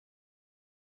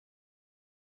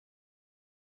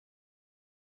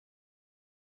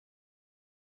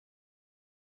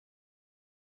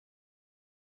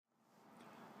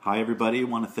Hi everybody, I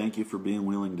want to thank you for being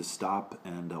willing to stop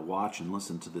and watch and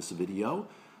listen to this video.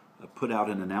 I put out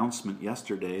an announcement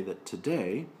yesterday that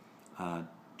today,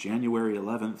 January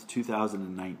 11th,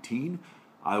 2019,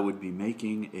 I would be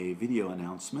making a video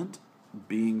announcement,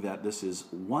 being that this is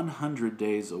 100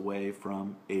 days away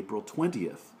from April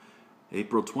 20th.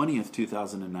 April 20th,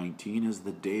 2019 is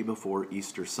the day before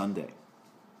Easter Sunday.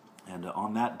 And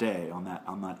on that day, on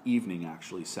that evening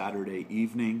actually, Saturday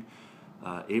evening,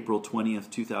 April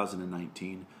 20th,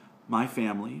 2019, my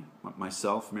family,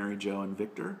 myself, Mary Jo, and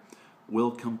Victor, will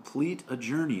complete a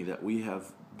journey that we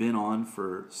have been on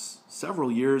for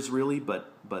several years really,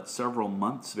 but several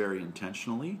months very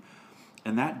intentionally.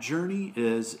 And that journey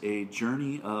is a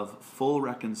journey of full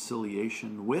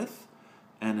reconciliation with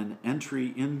and an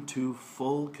entry into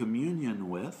full communion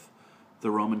with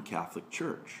the Roman Catholic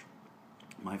Church.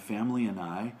 My family and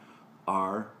I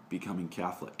are becoming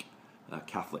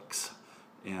Catholics.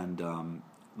 And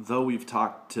though we've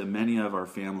talked to many of our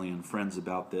family and friends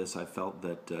about this, I felt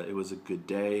that it was a good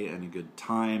day and a good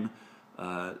time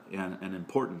and an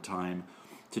important time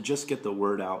to just get the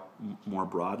word out more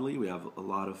broadly. We have a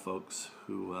lot of folks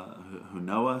who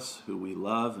know us, who we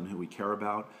love, and who we care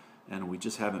about, and we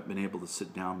just haven't been able to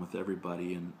sit down with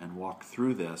everybody and walk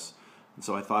through this. And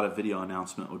so I thought a video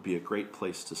announcement would be a great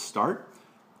place to start.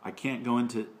 I can't go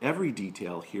into every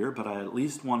detail here, but I at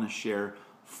least want to share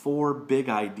 4 big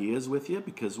ideas with you,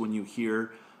 because when you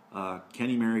hear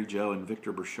Kenny, Mary Jo, and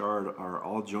Victor Burchard are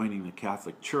all joining the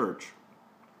Catholic Church,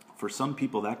 for some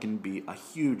people that can be a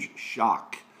huge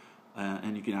shock,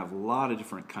 and you can have a lot of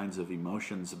different kinds of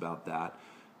emotions about that,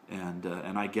 and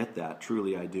I get that,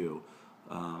 truly I do,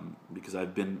 because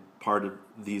I've been part of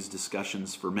these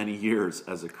discussions for many years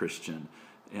as a Christian,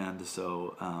 and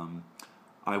so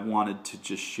I wanted to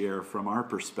just share from our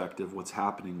perspective what's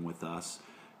happening with us.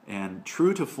 And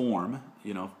true to form,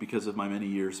 because of my many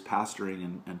years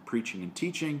pastoring and preaching and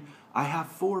teaching, I have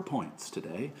 4 points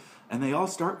today, and they all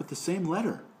start with the same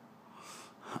letter.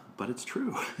 But it's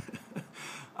true.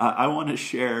 I want to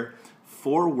share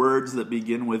 4 words that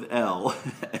begin with L.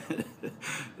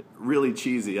 Really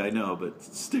cheesy, I know, but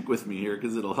stick with me here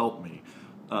because it'll help me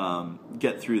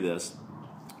get through this.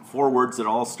 4 words that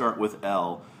all start with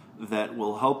L that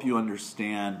will help you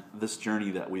understand this journey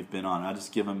that we've been on. I'll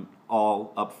just give them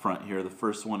all up front here. The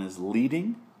first one is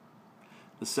leading.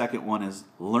 The second one is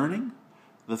learning.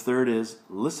 The third is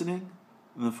listening.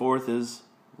 And the fourth is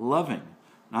loving.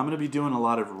 Now I'm going to be doing a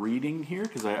lot of reading here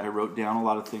because I wrote down a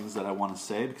lot of things that I want to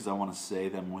say because I want to say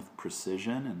them with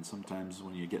precision. And sometimes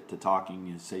when you get to talking,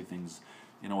 you say things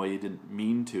in a way you didn't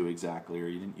mean to exactly, or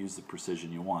you didn't use the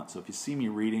precision you want. So if you see me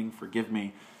reading, forgive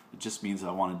me. It just means I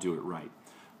want to do it right.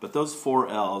 But those 4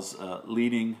 L's,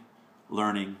 leading,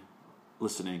 learning,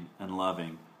 listening, and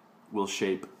loving, will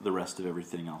shape the rest of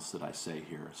everything else that I say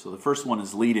here. So the first one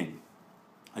is leading.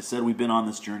 I said we've been on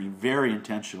this journey very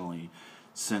intentionally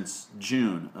since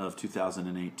June of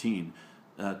 2018.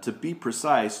 To be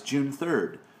precise, June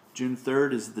 3rd. June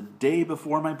 3rd is the day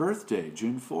before my birthday,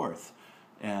 June 4th.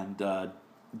 And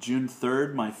June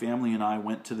 3rd, my family and I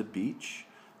went to the beach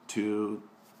to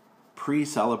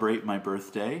pre-celebrate my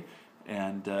birthday.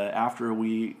 And after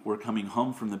we were coming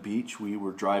home from the beach, we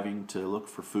were driving to look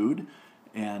for food,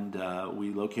 and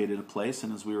we located a place,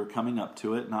 and as we were coming up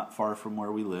to it, not far from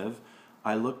where we live,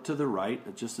 I looked to the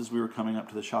right, just as we were coming up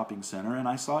to the shopping center, and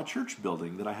I saw a church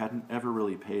building that I hadn't ever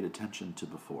really paid attention to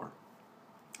before.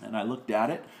 And I looked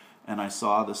at it, and I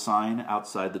saw the sign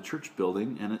outside the church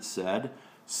building, and it said,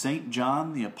 St.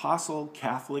 John the Apostle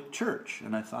Catholic Church.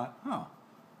 And I thought, oh,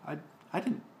 I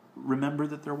didn't remember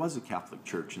that there was a Catholic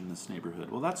church in this neighborhood.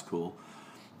 Well, that's cool.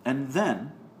 And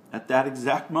then, at that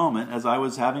exact moment, as I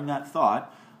was having that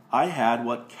thought, I had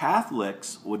what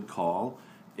Catholics would call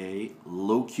a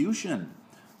locution.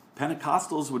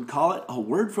 Pentecostals would call it a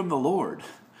word from the Lord.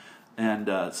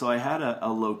 And so I had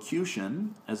a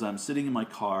locution as I'm sitting in my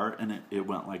car, and it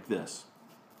went like this.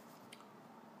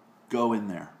 Go in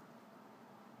there.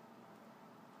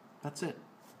 That's it.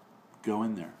 Go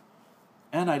in there.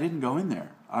 And I didn't go in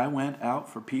there. I went out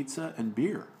for pizza and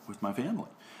beer with my family.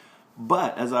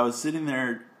 But as I was sitting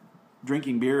there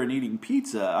drinking beer and eating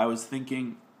pizza, I was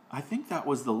thinking, I think that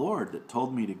was the Lord that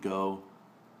told me to go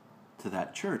to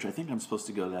that church. I think I'm supposed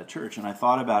to go to that church. And I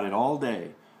thought about it all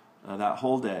day, that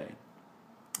whole day.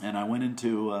 And I went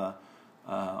into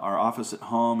our office at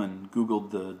home and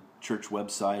Googled the church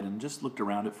website and just looked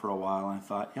around it for a while. And I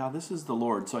thought, yeah, this is the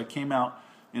Lord. So I came out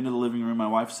into the living room, my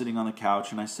wife sitting on the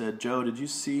couch, and I said, Joe, did you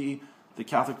see the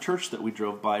Catholic church that we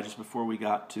drove by just before we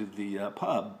got to the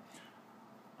pub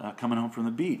coming home from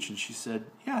the beach? And she said,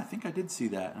 yeah, I think I did see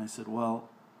that. And I said, well,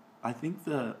 I think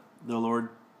the Lord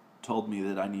told me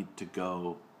that I need to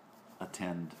go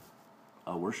attend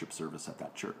a worship service at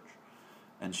that church.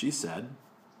 And she said,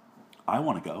 I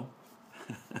want to go.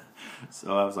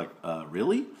 So I was like,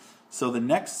 really? So the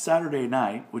next Saturday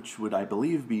night, which would, I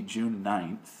believe, be June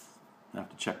 9th, I have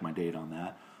to check my date on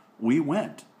that, we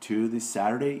went to the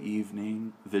Saturday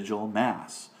evening vigil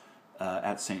mass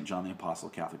at St. John the Apostle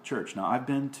Catholic Church. Now, I've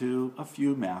been to a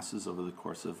few masses over the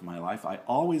course of my life. I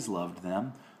always loved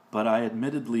them, but I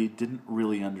admittedly didn't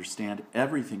really understand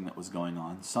everything that was going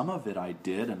on. Some of it I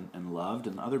did and loved,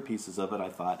 and other pieces of it I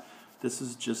thought, this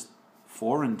is just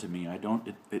foreign to me.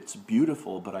 It's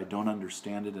beautiful, but I don't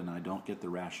understand it, and I don't get the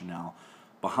rationale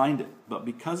behind it. But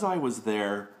because I was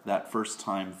there that first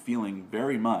time feeling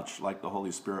very much like the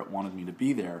Holy Spirit wanted me to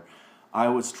be there, I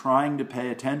was trying to pay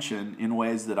attention in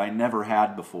ways that I never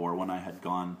had before when I had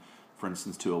gone, for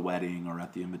instance, to a wedding or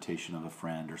at the invitation of a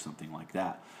friend or something like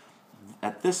that.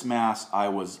 At this Mass, I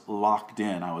was locked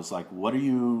in. I was like,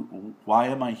 why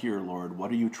am I here, Lord?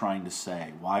 What are you trying to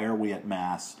say? Why are we at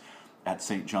Mass at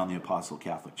St. John the Apostle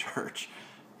Catholic Church?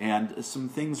 And some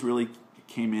things really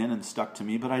came in and stuck to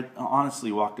me, but I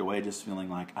honestly walked away just feeling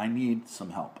like I need some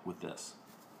help with this.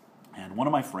 And one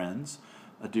of my friends,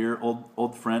 a dear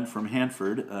old friend from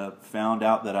Hanford, found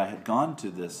out that I had gone to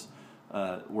this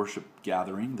worship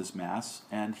gathering, this Mass,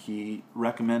 and he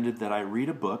recommended that I read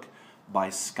a book by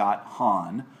Scott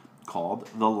Hahn called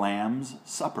The Lamb's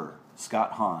Supper.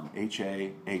 Scott Hahn,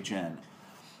 H-A-H-N.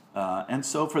 And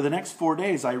so for the next 4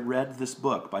 days, I read this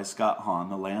book by Scott Hahn,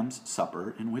 The Lamb's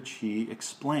Supper, in which he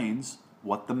explains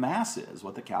what the Mass is,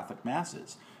 what the Catholic Mass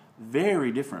is.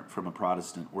 Very different from a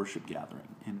Protestant worship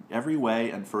gathering in every way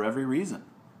and for every reason.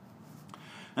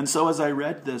 And so as I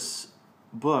read this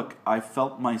book, I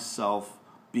felt myself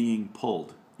being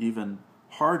pulled even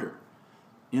harder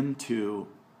into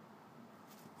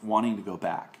wanting to go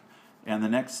back. And the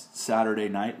next Saturday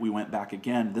night, we went back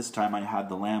again. This time I had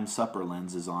the Lamb's Supper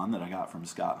lenses on that I got from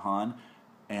Scott Hahn,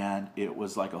 and it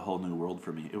was like a whole new world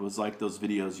for me. It was like those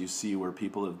videos you see where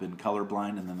people have been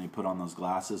colorblind and then they put on those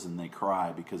glasses and they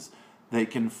cry because they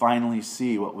can finally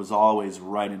see what was always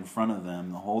right in front of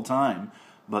them the whole time,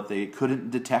 but they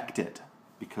couldn't detect it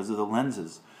because of the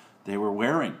lenses they were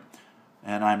wearing.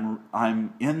 And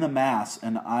I'm in the Mass,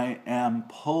 and I am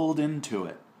pulled into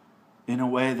it in a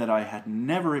way that I had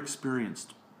never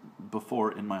experienced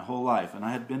before in my whole life. And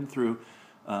I had been through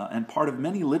and part of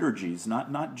many liturgies,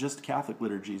 not just Catholic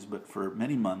liturgies, but for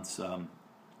many months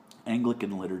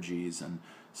Anglican liturgies and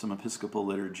some Episcopal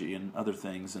liturgy and other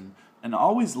things, and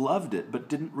always loved it, but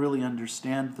didn't really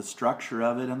understand the structure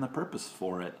of it and the purpose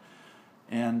for it.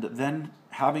 And then,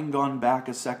 having gone back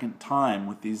a second time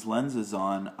with these lenses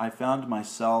on, I found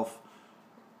myself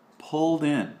pulled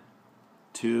in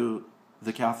to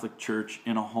the Catholic Church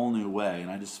in a whole new way. And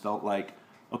I just felt like,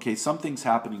 okay, something's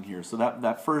happening here. So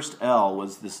that first L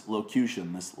was this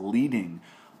locution, this leading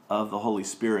of the Holy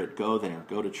Spirit. Go there,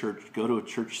 go to church, go to a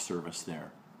church service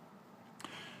there.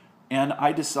 And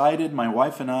I decided, my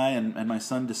wife and I and my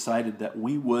son decided that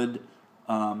we would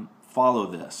follow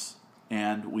this.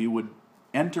 And we would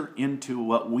enter into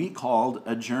what we called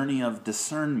a journey of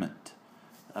discernment,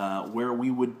 where we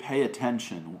would pay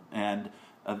attention. And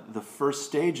the first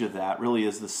stage of that really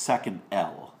is the second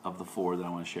L of the four that I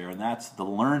want to share, and that's the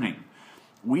learning.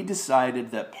 We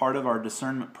decided that part of our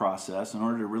discernment process, in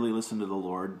order to really listen to the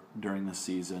Lord during this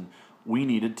season, we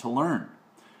needed to learn.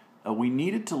 We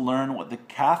needed to learn what the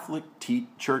Catholic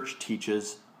Church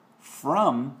teaches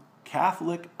from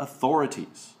Catholic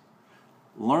authorities.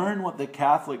 Learn what the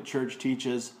Catholic Church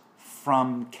teaches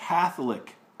from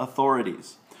Catholic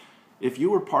authorities. If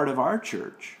you were part of our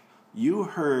church, you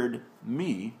heard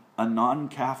me, a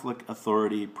non-Catholic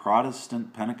authority,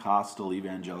 Protestant, Pentecostal,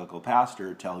 evangelical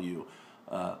pastor, tell you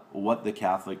what the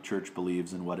Catholic Church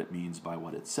believes and what it means by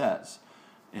what it says.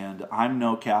 And I'm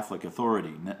no Catholic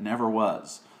authority, never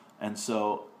was. And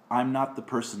so I'm not the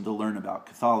person to learn about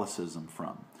Catholicism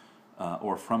from,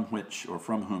 or from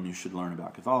whom you should learn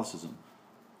about Catholicism.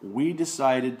 We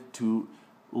decided to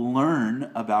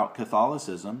learn about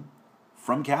Catholicism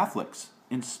from Catholics,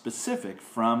 in specific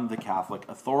from the Catholic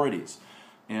authorities.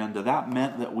 And that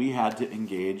meant that we had to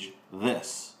engage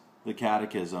this, the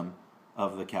Catechism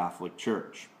of the Catholic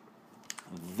Church.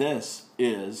 This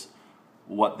is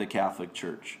what the Catholic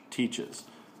Church teaches.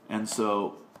 And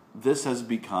so this has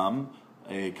become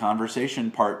a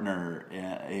conversation partner,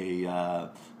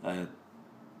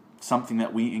 something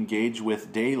that we engage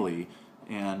with daily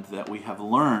and that we have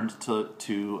learned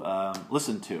to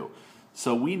listen to.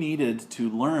 So we needed to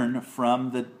learn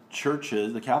from the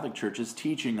churches, the Catholic Church's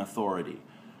teaching authority.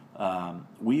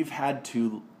 We've had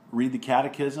to read the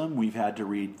Catechism, we've had to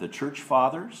read the Church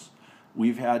Fathers,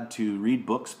 We've had to read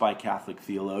books by Catholic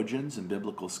theologians and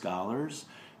biblical scholars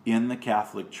in the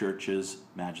Catholic Church's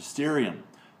magisterium.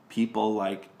 People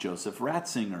like Joseph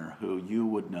Ratzinger, who you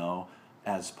would know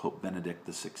as Pope Benedict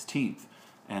XVI.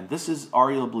 And this is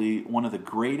arguably one of the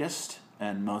greatest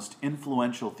and most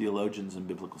influential theologians and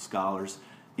biblical scholars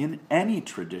in any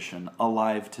tradition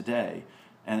alive today,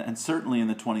 and certainly in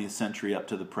the 20th century up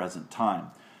to the present time.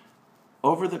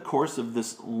 Over the course of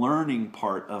this learning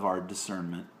part of our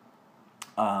discernment,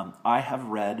 I have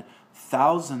read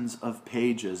thousands of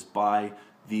pages by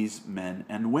these men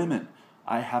and women.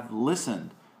 I have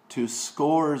listened to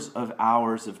scores of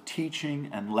hours of teaching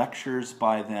and lectures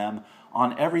by them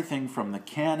on everything from the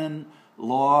canon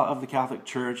law of the Catholic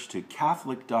Church to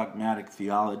Catholic dogmatic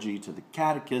theology to the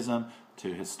catechism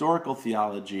to historical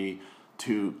theology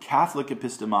to Catholic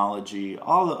epistemology,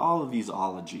 all of these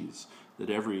ologies that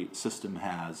every system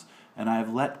has. And I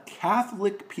have let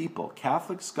Catholic people,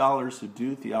 Catholic scholars who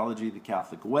do theology the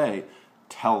Catholic way,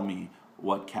 tell me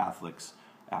what Catholics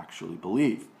actually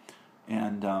believe.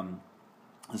 And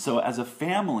so as a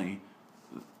family,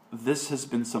 this has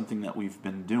been something that we've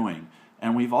been doing.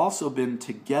 And we've also been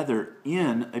together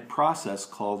in a process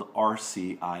called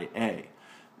RCIA,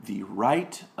 the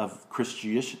Rite of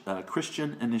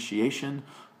Christian Initiation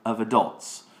of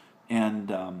Adults.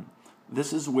 And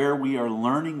this is where we are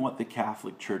learning what the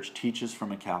Catholic Church teaches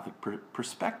from a Catholic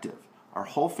perspective. Our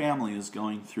whole family is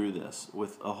going through this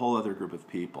with a whole other group of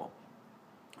people.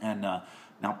 And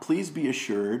now please be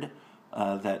assured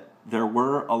that there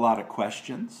were a lot of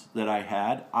questions that I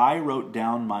had. I wrote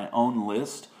down my own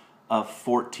list of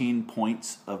 14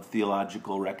 points of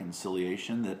theological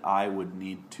reconciliation that I would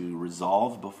need to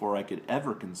resolve before I could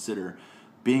ever consider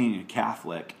being a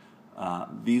Catholic.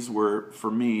 These were,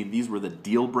 for me, these were the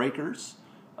deal breakers,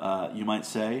 you might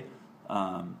say.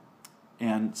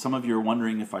 And some of you are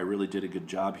wondering if I really did a good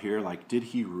job here. Like, did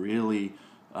he really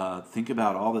think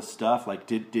about all this stuff? Like,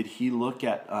 did he look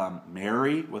at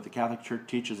Mary, what the Catholic Church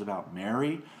teaches about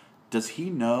Mary? Does he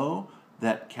know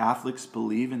that Catholics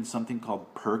believe in something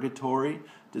called purgatory?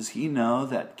 Does he know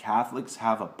that Catholics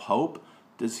have a pope?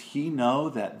 Does he know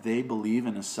that they believe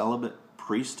in a celibate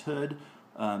priesthood?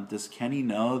 Does Kenny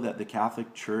know that the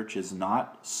Catholic Church is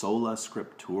not sola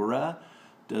scriptura?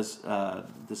 Does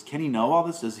Kenny know all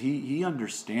this? Does he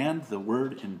understand the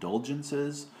word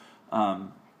indulgences?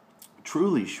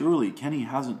 Truly, surely, Kenny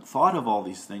hasn't thought of all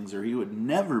these things, or he would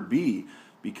never be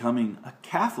becoming a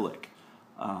Catholic.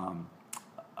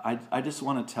 I just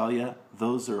want to tell you,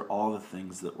 those are all the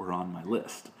things that were on my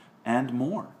list, and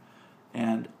more.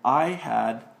 And I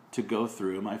had to go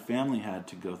through, my family had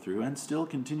to go through, and still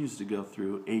continues to go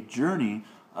through, a journey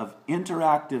of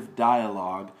interactive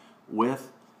dialogue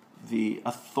with the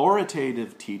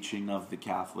authoritative teaching of the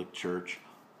Catholic Church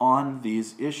on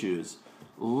these issues.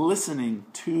 Listening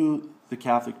to the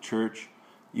Catholic Church,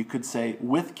 you could say,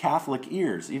 with Catholic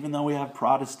ears. Even though we have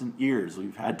Protestant ears,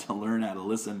 we've had to learn how to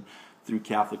listen through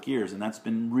Catholic ears, and that's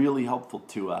been really helpful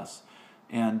to us.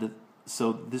 And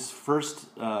so this first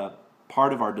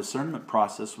part of our discernment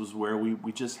process was where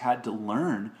we just had to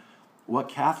learn what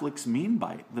Catholics mean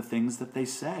by the things that they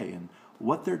say and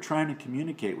what they're trying to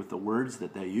communicate with the words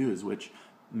that they use, which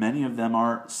many of them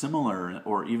are similar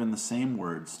or even the same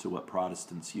words to what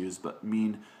Protestants use, but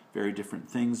mean very different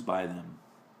things by them.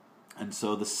 And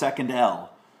so the second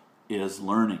L is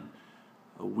learning.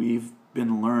 We've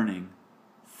been learning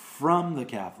from the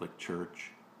Catholic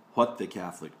Church what the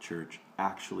Catholic Church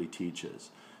actually teaches.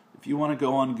 If you want to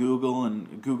go on Google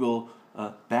and Google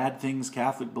bad things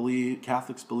Catholics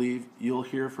believe, you'll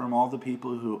hear from all the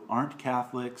people who aren't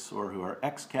Catholics or who are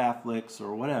ex-Catholics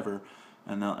or whatever,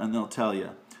 and they'll tell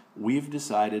you, we've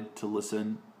decided to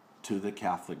listen to the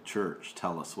Catholic Church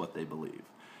tell us what they believe.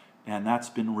 And that's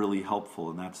been really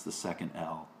helpful, and that's the second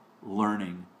L,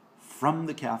 learning from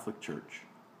the Catholic Church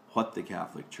what the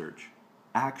Catholic Church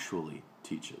actually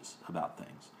teaches about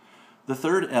things. The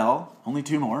third L, only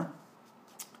two more,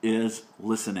 is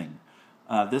listening.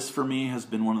 This for me has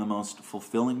been one of the most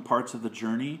fulfilling parts of the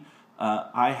journey.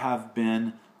 I have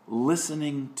been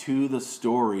listening to the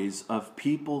stories of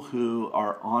people who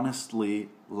are honestly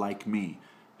like me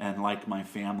and like my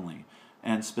family.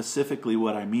 And specifically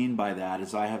what I mean by that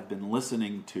is I have been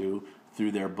listening to,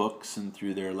 through their books and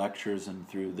through their lectures and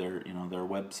through their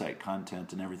website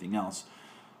content and everything else,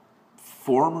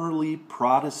 formerly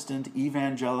Protestant,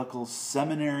 evangelical,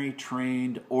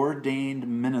 seminary-trained, ordained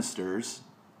ministers,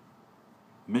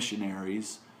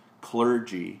 missionaries,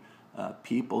 clergy,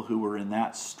 people who were in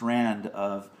that strand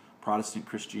of Protestant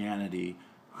Christianity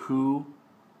who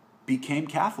became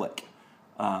Catholic,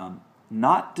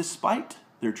 not despite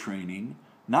their training,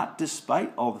 not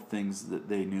despite all the things that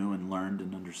they knew and learned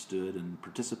and understood and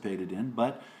participated in,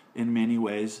 but in many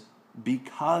ways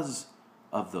because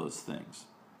of those things.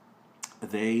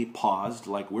 They paused,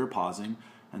 like we're pausing,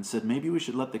 and said, maybe we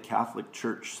should let the Catholic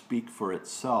Church speak for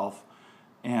itself,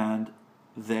 and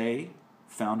they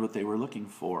found what they were looking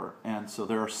for. And so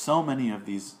there are so many of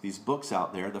these books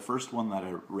out there. The first one that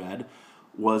I read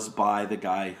was by the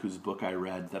guy whose book I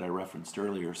read that I referenced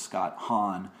earlier, Scott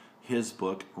Hahn. His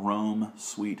book, Rome,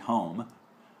 Sweet Home,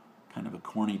 kind of a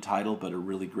corny title, but a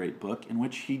really great book, in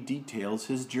which he details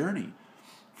his journey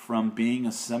from being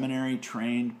a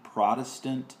seminary-trained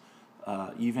Protestant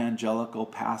evangelical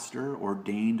pastor,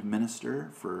 ordained minister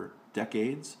for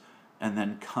decades, and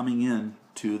then coming in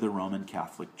to the Roman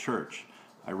Catholic Church.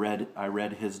 I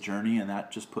read his journey, and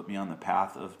that just put me on the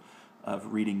path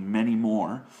of reading many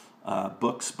more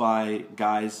books by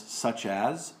guys such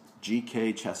as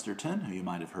G.K. Chesterton, who you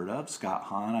might have heard of, Scott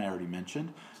Hahn, I already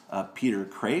mentioned, Peter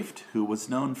Kraft, who was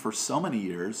known for so many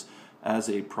years as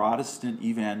a Protestant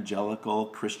evangelical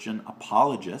Christian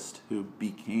apologist who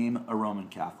became a Roman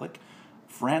Catholic,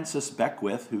 Francis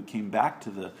Beckwith, who came back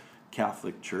to the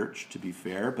Catholic Church, to be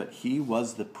fair, but he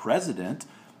was the president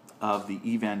of the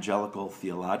Evangelical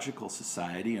Theological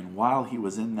Society, and while he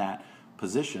was in that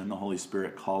position, the Holy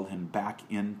Spirit called him back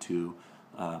into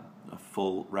a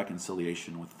full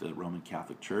reconciliation with the Roman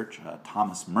Catholic Church.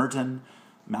 Thomas Merton,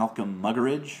 Malcolm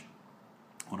Muggeridge,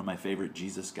 one of my favorite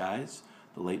Jesus guys,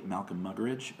 the late Malcolm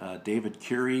Muggeridge, David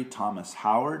Curie, Thomas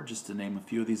Howard, just to name a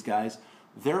few of these guys.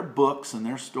 Their books and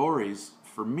their stories,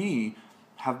 for me,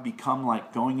 have become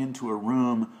like going into a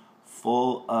room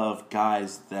full of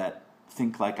guys that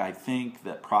think like I think,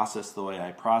 that process the way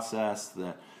I process,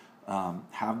 that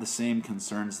have the same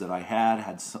concerns that I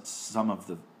had some of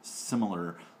the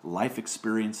similar life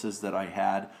experiences that I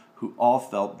had, who all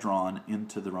felt drawn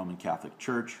into the Roman Catholic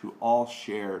Church, who all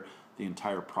share the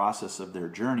entire process of their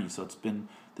journey. So it's been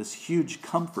this huge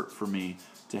comfort for me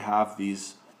to have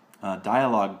these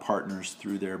dialogue partners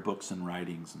through their books and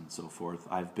writings and so forth.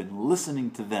 I've been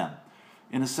listening to them.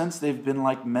 In a sense, they've been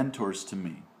like mentors to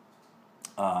me.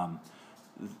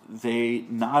 They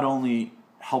not only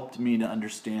helped me to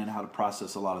understand how to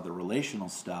process a lot of the relational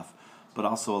stuff, but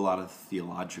also a lot of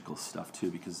theological stuff too,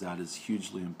 because that is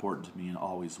hugely important to me and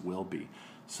always will be.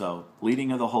 So,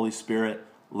 leading of the Holy Spirit,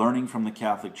 learning from the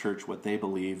Catholic Church what they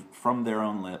believe from their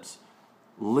own lips,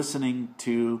 listening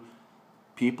to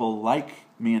people like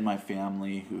me and my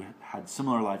family who had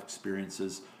similar life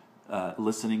experiences,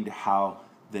 listening to how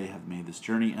they have made this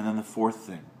journey. And then the fourth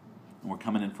thing, and we're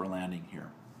coming in for a landing here,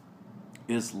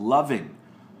 is loving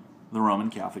the Roman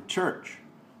Catholic Church.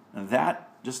 And that,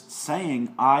 just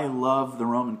saying, I love the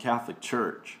Roman Catholic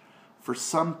Church, for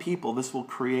some people this will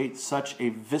create such a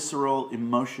visceral,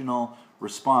 emotional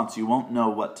response, you won't know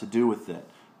what to do with it.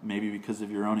 Maybe because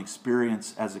of your own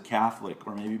experience as a Catholic,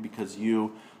 or maybe because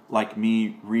you, like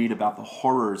me, read about the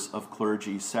horrors of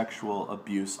clergy sexual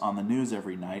abuse on the news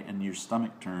every night and your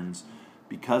stomach turns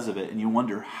because of it, and you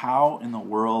wonder how in the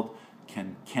world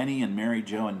can Kenny and Mary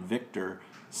Jo and Victor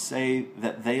say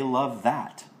that they love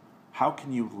that? How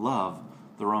can you love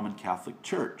the Roman Catholic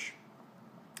Church?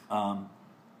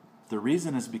 The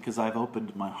reason is because I've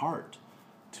opened my heart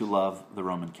to love the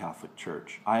Roman Catholic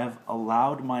Church. I've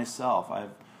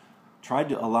tried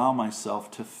to allow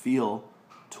myself to feel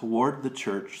toward the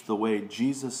church the way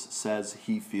Jesus says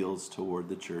he feels toward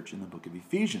the church in the book of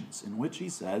Ephesians, in which he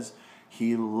says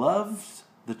he loved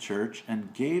the church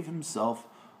and gave himself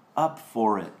up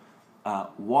for it,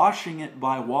 washing it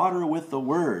by water with the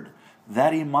word,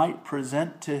 that he might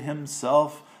present to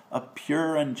himself a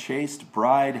pure and chaste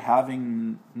bride,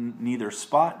 having neither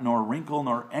spot nor wrinkle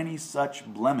nor any such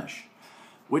blemish,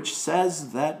 which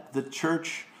says that the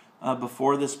church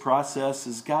before this process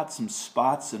has got some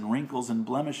spots and wrinkles and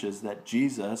blemishes that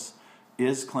Jesus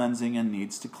is cleansing and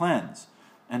needs to cleanse.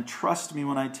 And trust me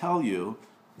when I tell you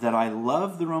that I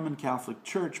love the Roman Catholic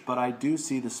Church, but I do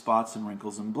see the spots and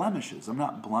wrinkles and blemishes. I'm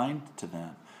not blind to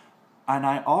them. And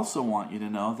I also want you to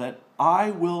know that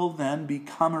I will then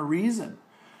become a reason.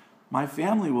 My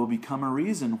family will become a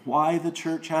reason why the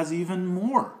church has even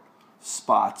more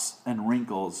spots and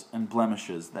wrinkles and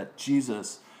blemishes that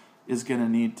Jesus is going to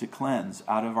need to cleanse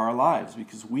out of our lives,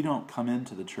 because we don't come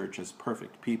into the church as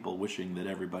perfect people wishing that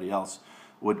everybody else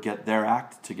would get their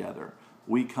act together.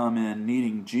 We come in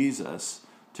needing Jesus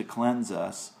to cleanse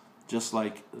us, just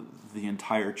like the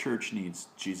entire church needs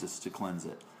Jesus to cleanse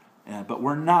it. But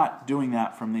we're not doing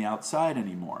that from the outside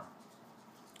anymore.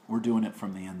 We're doing it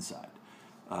from the inside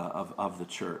of the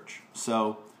church.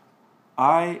 So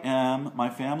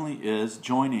my family is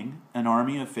joining an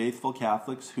army of faithful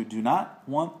Catholics who do not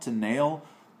want to nail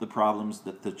the problems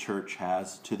that the church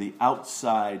has to the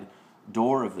outside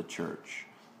door of the church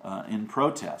in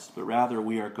protest, but rather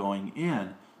we are going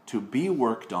in to be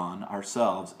worked on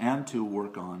ourselves and to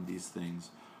work on these things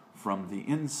from the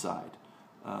inside.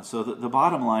 So the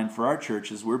bottom line for our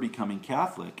church is we're becoming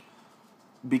Catholic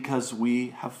because we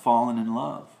have fallen in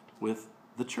love with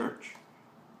the church.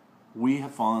 We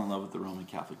have fallen in love with the Roman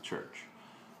Catholic Church.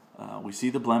 We see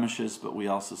the blemishes, but we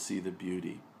also see the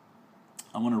beauty.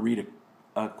 I want to read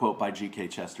a quote by G.K.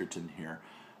 Chesterton here.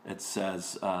 It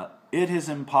says, "It is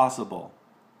impossible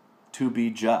to be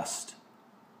just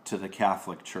to the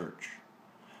Catholic Church.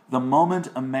 The moment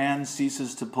a man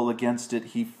ceases to pull against it,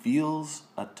 he feels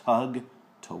a tug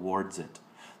towards it.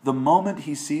 The moment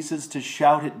he ceases to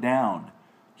shout it down,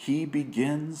 he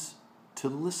begins to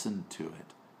listen to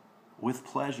it with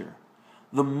pleasure.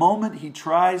 The moment he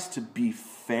tries to be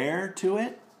fair to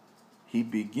it, he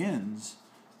begins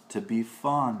to be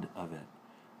fond of it."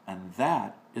 And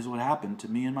that is what happened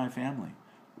to me and my family.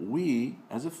 We,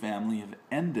 as a family, have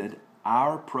ended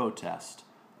our protest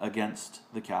against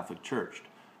the Catholic Church.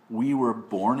 We were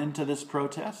born into this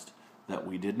protest that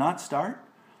we did not start.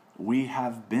 We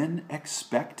have been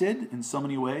expected in so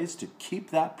many ways to keep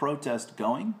that protest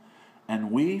going.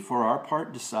 And we, for our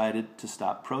part, decided to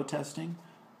stop protesting,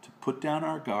 to put down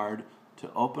our guard,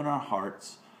 to open our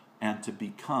hearts, and to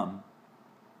become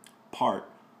part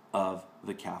of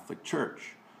the Catholic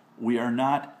Church. We are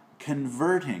not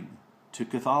converting to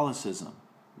Catholicism.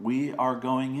 We are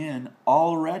going in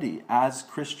already as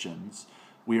Christians.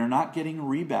 We are not getting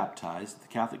rebaptized. The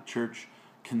Catholic Church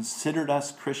considered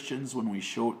us Christians when we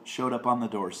showed up on the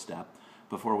doorstep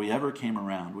before we ever came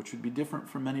around, which would be different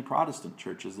from many Protestant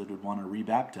churches that would want to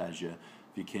rebaptize you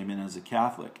if you came in as a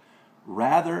Catholic.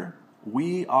 Rather,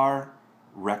 we are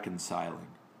reconciling.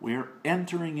 We are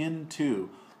entering into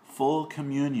full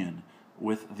communion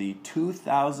with the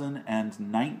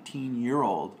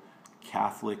 2019-year-old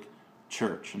Catholic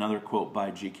Church. Another quote by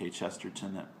G.K.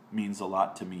 Chesterton that means a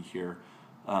lot to me here.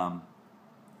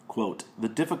 Quote, "The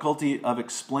difficulty of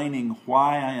explaining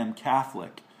why I am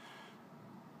Catholic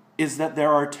is that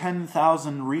there are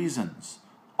 10,000 reasons,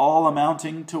 all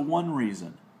amounting to one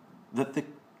reason,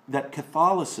 that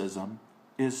Catholicism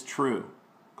is true."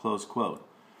 Close quote.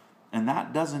 And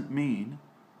that doesn't mean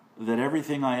that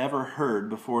everything I ever heard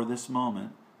before this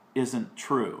moment isn't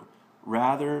true.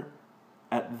 Rather,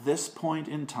 at this point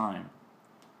in time,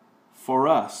 for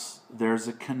us, there's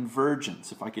a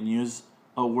convergence, if I can use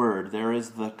a word. There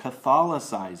is the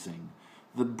Catholicizing,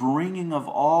 the bringing of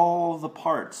all the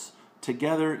parts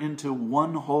together into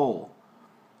one whole.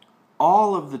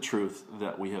 All of the truth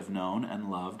that we have known and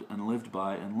loved and lived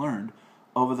by and learned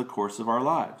over the course of our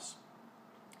lives.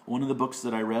 One of the books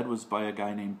that I read was by a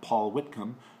guy named Paul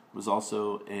Whitcomb, who was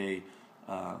also a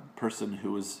person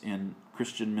who was in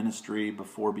Christian ministry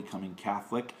before becoming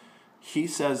Catholic. He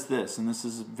says this, and this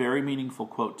is a very meaningful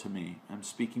quote to me. I'm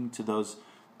speaking to those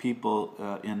people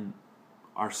in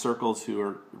our circles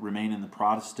who remain in the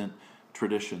Protestant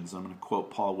traditions. I'm going to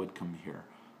quote Paul Whitcomb here.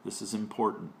 This is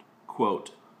important.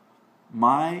 Quote,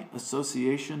 "My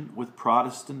association with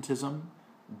Protestantism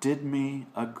did me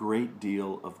a great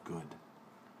deal of good.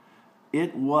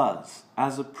 It was,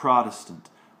 as a Protestant,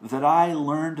 that I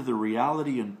learned the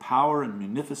reality and power and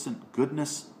munificent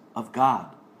goodness of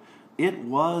God. It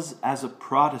was, as a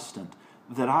Protestant,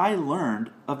 that I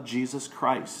learned of Jesus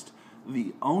Christ,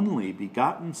 the only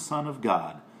begotten Son of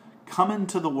God, come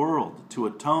into the world to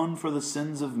atone for the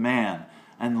sins of man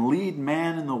and lead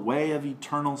man in the way of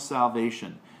eternal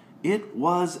salvation. It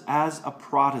was as a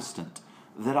Protestant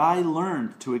that I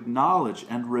learned to acknowledge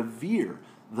and revere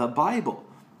the Bible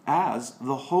as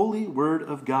the holy Word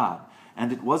of God.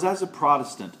 And it was as a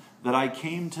Protestant that I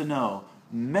came to know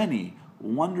many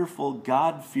wonderful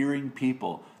God-fearing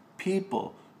people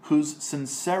whose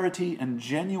sincerity and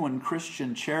genuine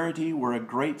Christian charity were a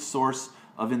great source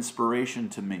of inspiration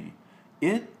to me.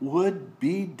 It would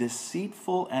be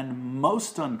deceitful and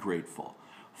most ungrateful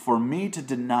for me to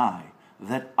deny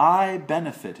that I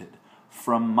benefited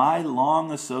from my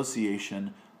long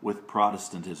association with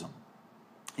Protestantism.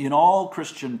 In all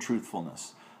Christian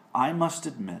truthfulness, I must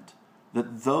admit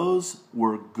that those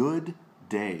were good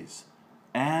days,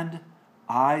 and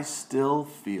I still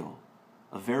feel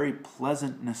a very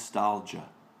pleasant nostalgia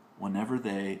whenever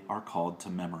they are called to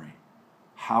memory.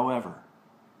 However,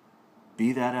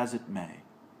 be that as it may,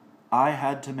 I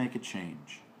had to make a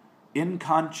change. In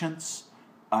conscience,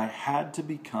 I had to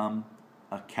become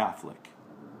a Catholic."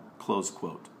 Close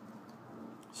quote.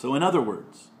 So in other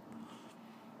words,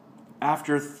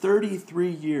 after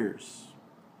 33 years,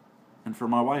 and for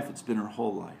my wife it's been her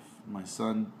whole life, my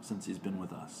son since he's been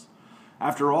with us,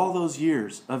 after all those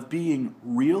years of being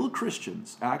real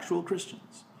Christians, actual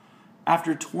Christians,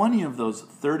 after 20 of those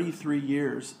 33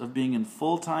 years of being in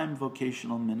full-time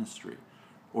vocational ministry,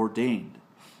 ordained,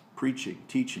 preaching,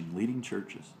 teaching, leading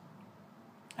churches,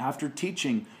 after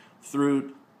teaching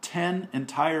through 10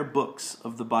 entire books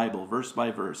of the Bible, verse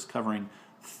by verse, covering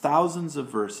thousands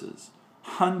of verses,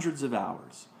 hundreds of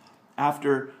hours,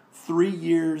 after 3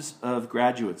 years of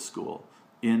graduate school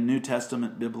in New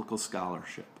Testament biblical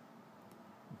scholarship,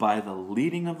 by the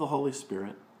leading of the Holy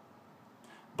Spirit,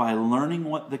 by learning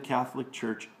what the Catholic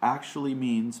Church actually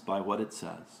means by what it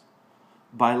says,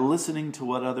 by listening to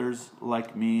what others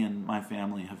like me and my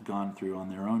family have gone through on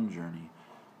their own journey,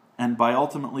 and by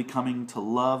ultimately coming to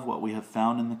love what we have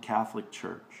found in the Catholic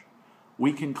Church,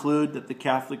 we conclude that the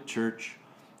Catholic Church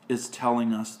is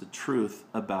telling us the truth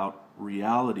about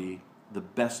reality the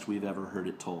best we've ever heard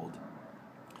it told.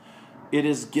 It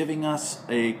is giving us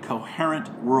a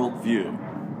coherent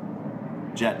worldview.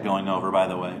 Jet going over, by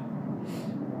the way.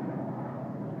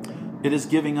 It is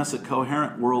giving us a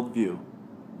coherent worldview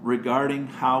regarding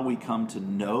how we come to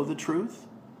know the truth,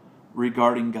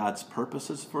 regarding God's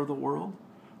purposes for the world,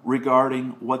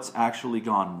 regarding what's actually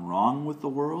gone wrong with the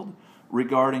world,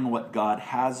 regarding what God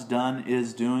has done,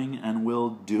 is doing, and will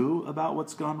do about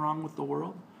what's gone wrong with the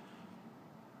world,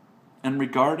 and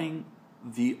regarding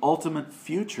the ultimate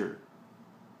future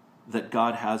that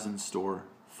God has in store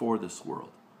for this world.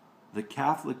 The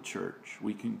Catholic Church,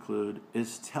 we conclude,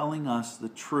 is telling us the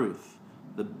truth,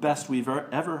 the best we've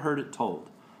ever heard it told,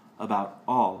 about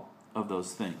all of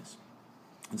those things.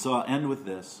 And so I'll end with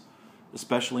this,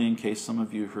 especially in case some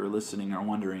of you who are listening are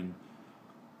wondering,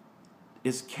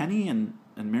 is Kenny and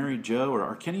Mary Jo, or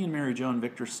are Kenny and Mary Jo and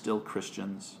Victor still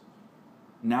Christians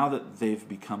now that they've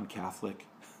become Catholic?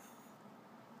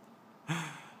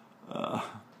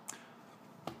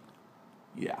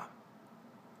 Yeah.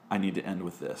 I need to end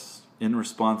with this. In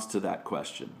response to that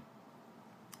question,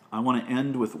 I want to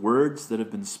end with words that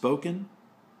have been spoken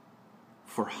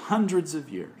for hundreds of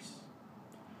years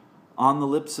on the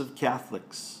lips of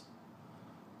Catholics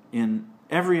in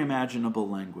every imaginable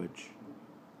language,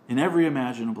 in every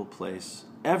imaginable place,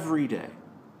 every day.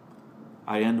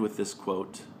 I end with this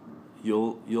quote.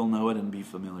 You'll know it and be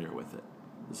familiar with it.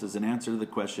 This is an answer to the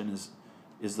question,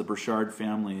 is the Burchard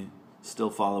family still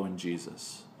following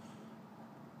Jesus?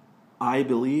 I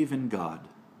believe in God,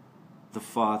 the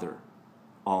Father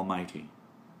Almighty,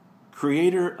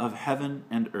 creator of heaven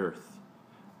and earth,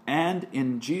 and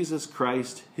in Jesus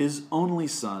Christ, his only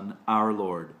Son, our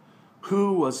Lord,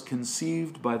 who was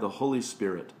conceived by the Holy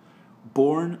Spirit,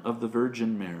 born of the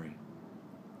Virgin Mary,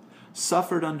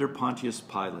 suffered under Pontius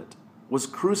Pilate, was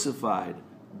crucified,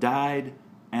 died,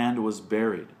 and was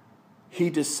buried.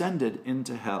 He descended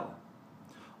into hell.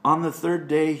 On the third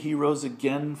day he rose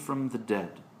again from the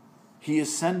dead. He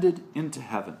ascended into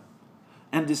heaven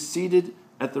and is seated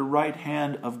at the right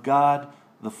hand of God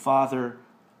the Father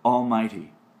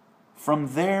Almighty.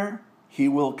 From there he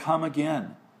will come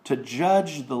again to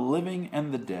judge the living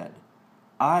and the dead.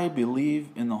 I believe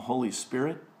in the Holy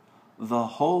Spirit, the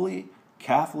Holy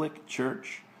Catholic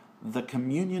Church, the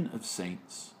communion of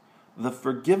saints, the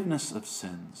forgiveness of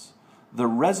sins, the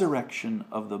resurrection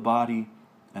of the body,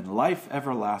 and life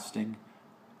everlasting.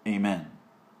 Amen.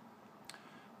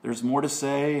 There's more to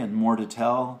say and more to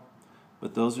tell,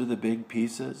 but those are the big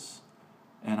pieces.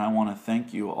 And I want to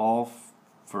thank you all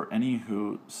for any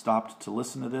who stopped to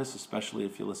listen to this, especially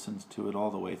if you listened to it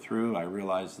all the way through. I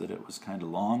realize that it was kind of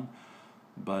long,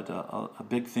 but a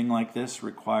big thing like this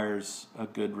requires a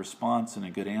good response and a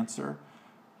good answer.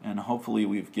 And hopefully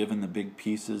we've given the big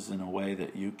pieces in a way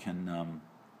that you can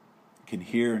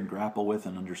hear and grapple with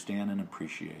and understand and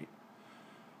appreciate.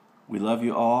 We love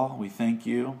you all. We thank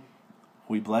you.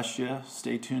 We bless you.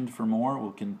 Stay tuned for more.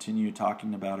 We'll continue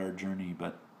talking about our journey,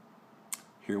 but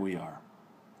here we are.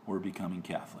 We're becoming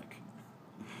Catholic.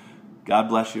 God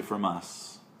bless you from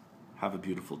us. Have a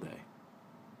beautiful day.